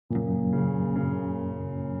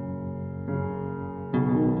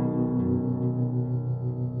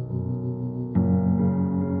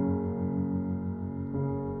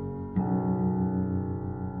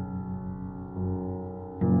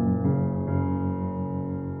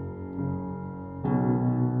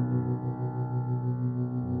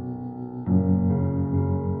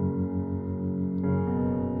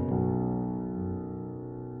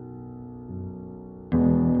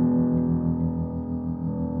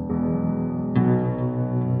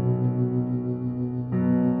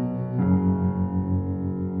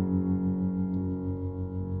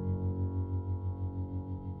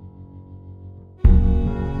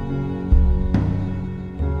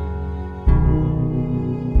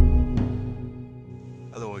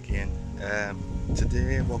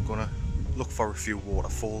Today we're gonna look for a few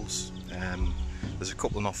waterfalls. There's a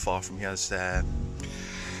couple not far from here.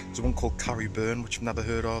 There's one called Carey Burn, which I've never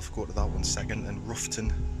heard of. Go to that one second. And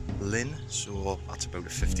Roughtin Linn, so that's about a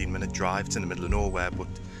 15-minute drive. It's in the middle of nowhere, but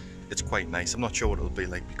it's quite nice. I'm not sure what it'll be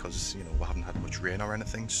like because we haven't had much rain or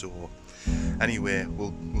anything. So anyway,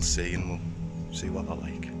 we'll see, and we'll see what they're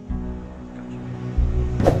like.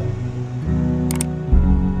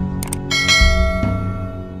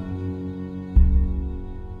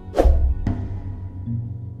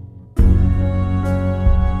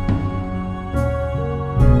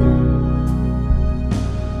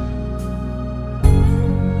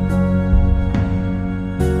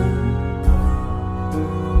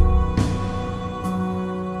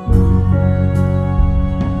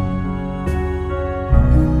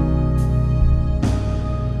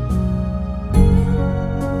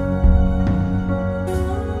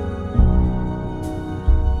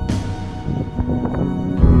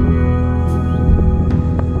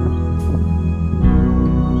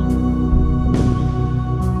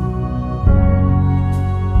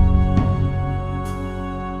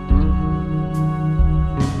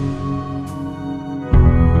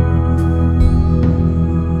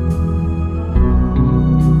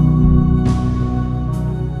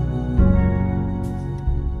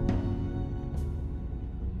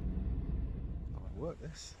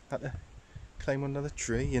 Had to climb under the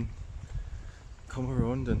tree and come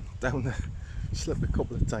around and down the slip a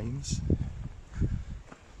couple of times.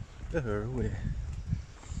 Her away.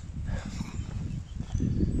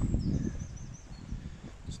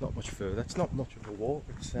 It's not much further. It's not much of a walk.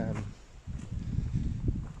 It's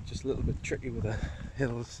just a little bit tricky with the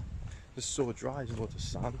hills. Just so dry, there's lots of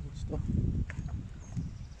sand and stuff.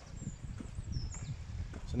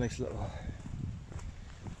 It's a nice little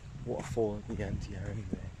waterfall at the end here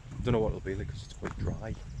anyway. Don't know what it'll be like because it's quite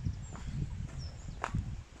dry.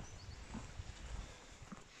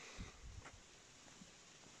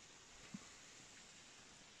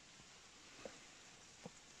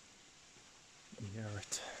 Yeah,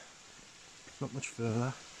 right. Not much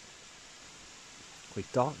further.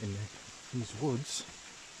 Quite dark in these woods.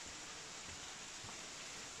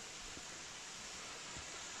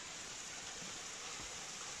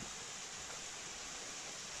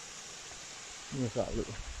 There's that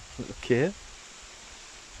little cave.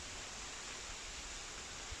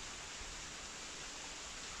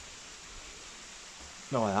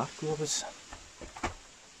 Now I have goes.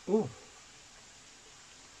 Oh,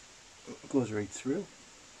 it goes right through.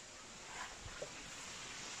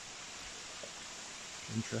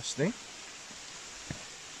 Interesting.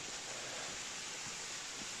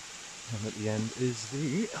 And at the end is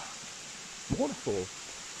the waterfall.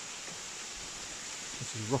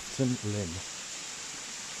 This is Roughtin Linn.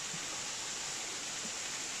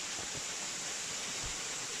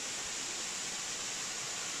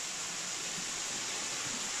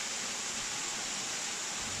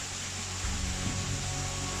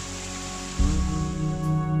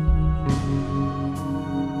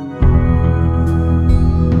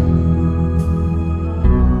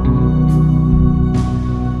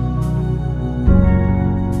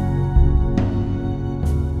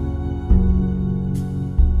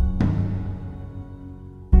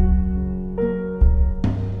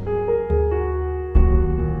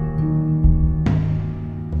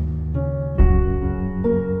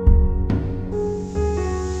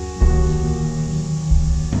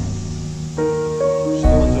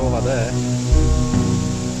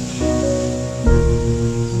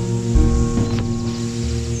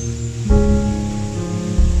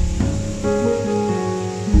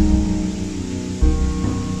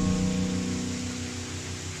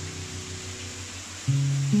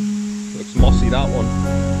 Looks mossy, that one.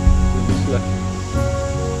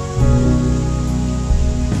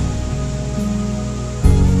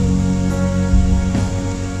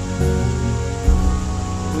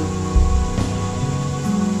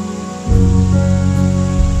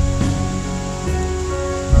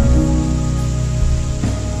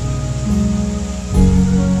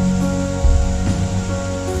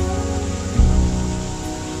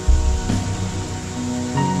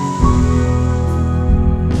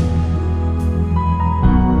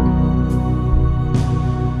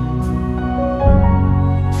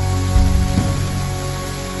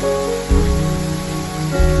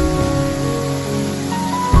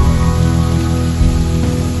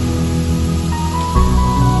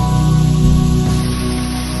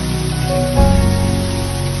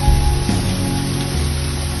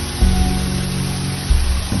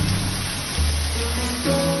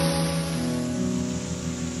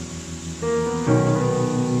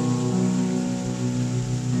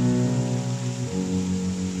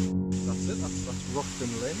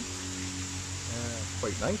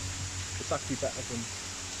 nice. It's actually better than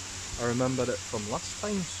I remembered it from last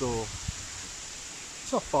time, so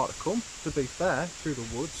it's not far to come, to be fair, through the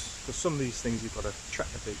woods, because some of these things you've got to trek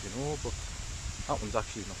a bit, you know, but that one's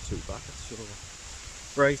actually not too bad. So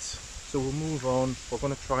right, so we'll move on. We're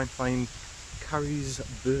going to try and find Carey's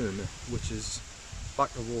Burn, which is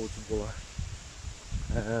back towards Wooler.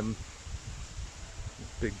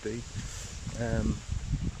 Big B.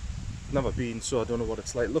 Never been, so I don't know what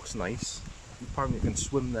it's like. It looks nice. Apparently you can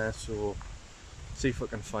swim there, so see if I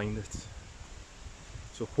can find it.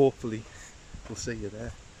 So hopefully we'll see you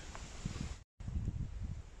there.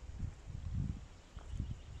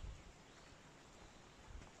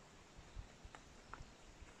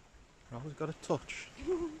 I always got a touch.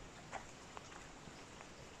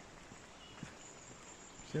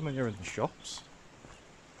 See when you're in the shops.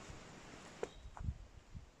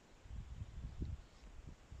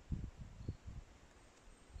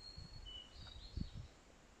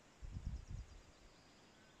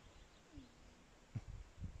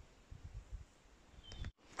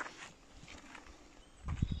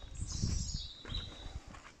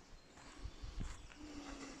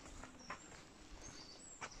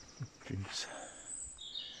 Jeez.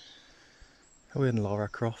 We're in Laura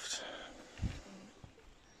Croft.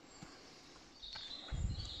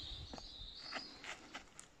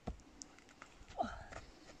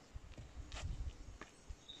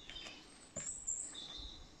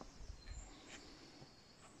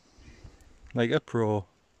 Like a pro.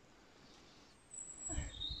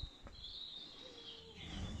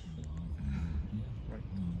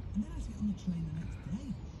 And then I sit on the train the next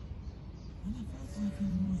day, and I felt as if no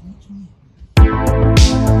one was watching me.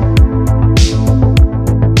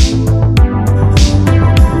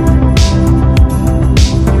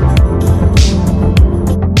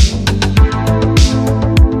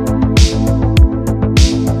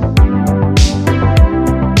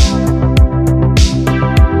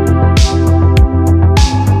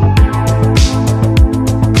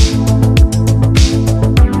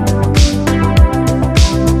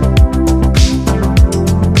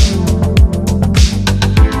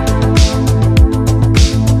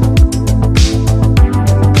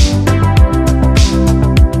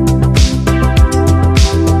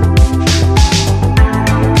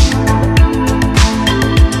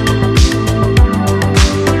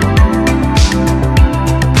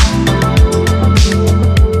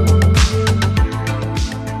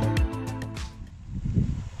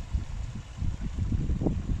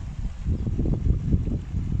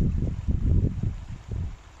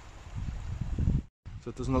 So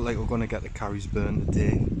it doesn't look like we're going to get the Carey's Burn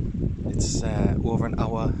today. It's over an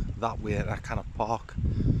hour that way at that kind of park.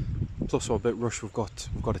 Plus we're a bit rushed. We've got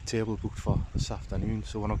a table booked for this afternoon,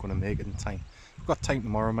 so we're not going to make it in time. We've got time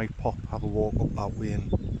tomorrow. Might pop, have a walk up that way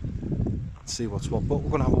and see what's what. But we're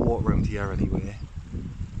going to have a walk around here anyway.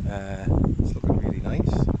 It's looking really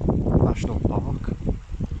nice. National Park,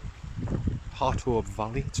 Harthope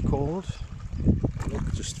Valley it's called.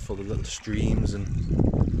 Look, just full of little streams, and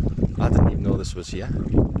I didn't even know this was here.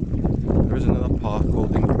 There is another park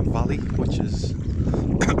called Roughting Valley, which is a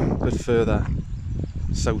bit further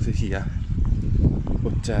south of here,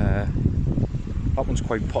 but that one's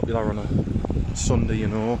quite popular on a Sunday, you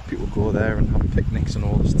know. People go there and have picnics and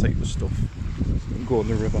all this type of stuff, and go on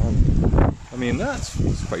the river. And, I mean,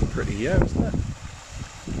 it's quite pretty here, isn't it?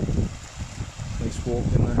 Nice walk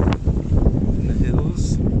in the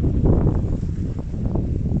hills.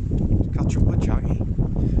 Catch up with Jackie.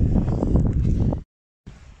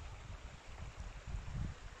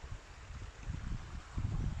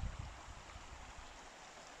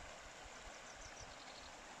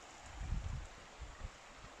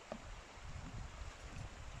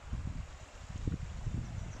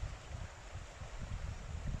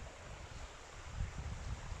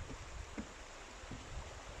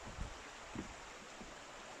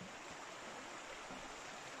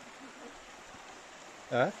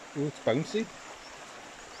 Oh, it's bouncy.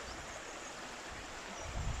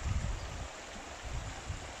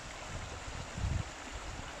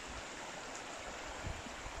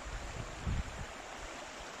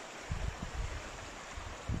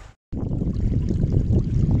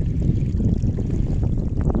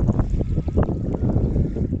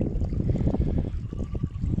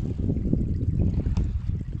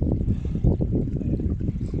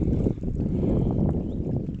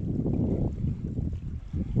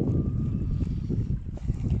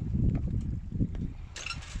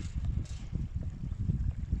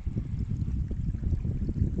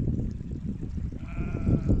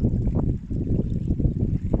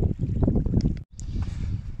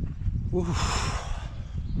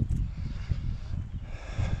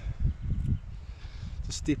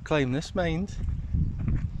 steep climb this, mind.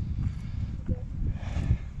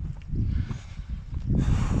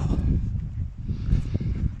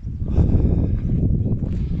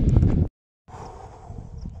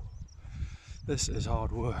 This is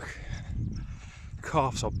hard work.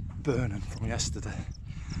 Calves are burning from yesterday.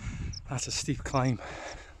 That's a steep climb.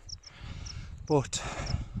 But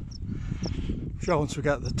I'm sure once we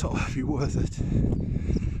get to the top it'll be worth it.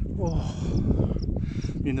 Oh,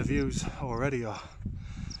 I mean the views already are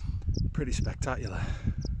pretty spectacular.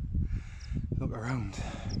 Look around.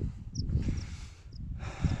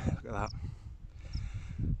 Look at that.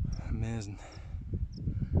 Amazing.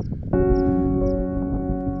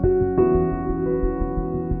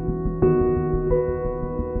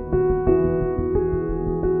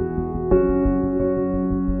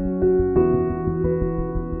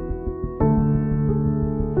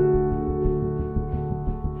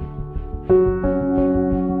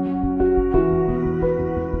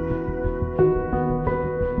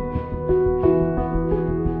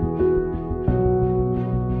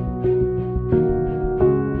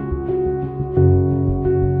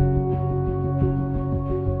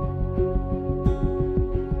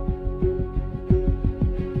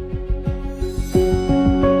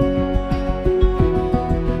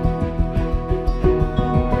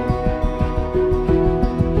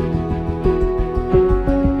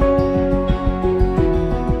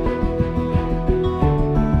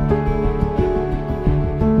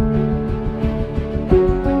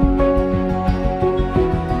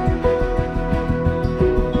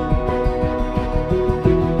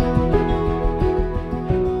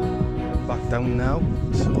 Down now,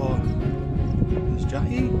 so there's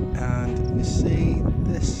Jackie, and you see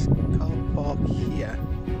this car park here.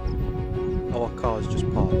 Our car's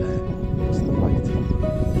just parked there, it's the right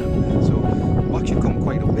down there. So we've actually come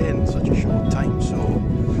quite a way in such a short time, so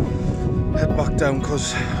head back down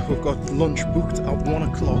because we've got lunch booked at 1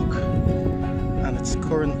 o'clock and it's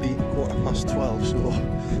currently 12:15, so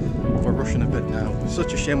we're rushing a bit now. It's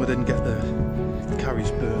such a shame we didn't get the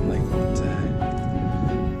Carey's Burn, like, but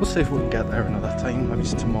we'll see if we can get there another time, maybe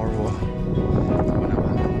it's tomorrow or whenever.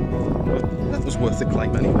 But that was worth the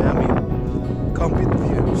climb anyway. I mean, can't beat the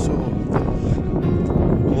view, so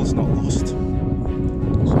all's not lost.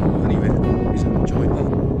 So anyway, we have enjoyed that.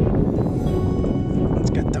 Let's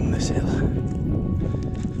get down this hill.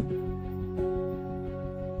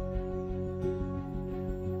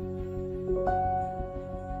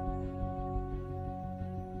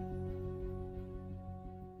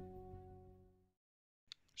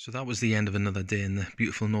 So that was the end of another day in the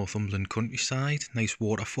beautiful Northumberland countryside. Nice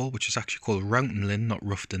waterfall, which is actually called Roughtin Linn, not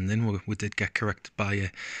Roughtin Linn. We did get corrected by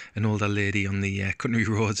an older lady on the country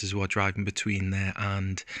roads as we were driving between there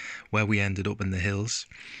and where we ended up in the hills.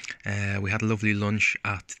 We had a lovely lunch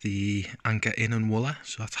at the Anchor Inn in Wooler,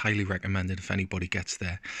 so that's highly recommended if anybody gets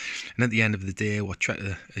there. And at the end of the day, we're trying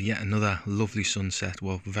to yet another lovely sunset.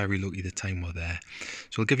 We're very lucky the time we're there.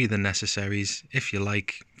 So I'll give you the necessaries. If you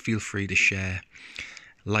like, feel free to share,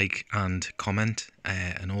 like and comment,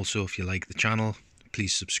 and also if you like the channel,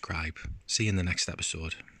 please subscribe. See you in the next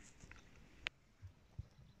episode.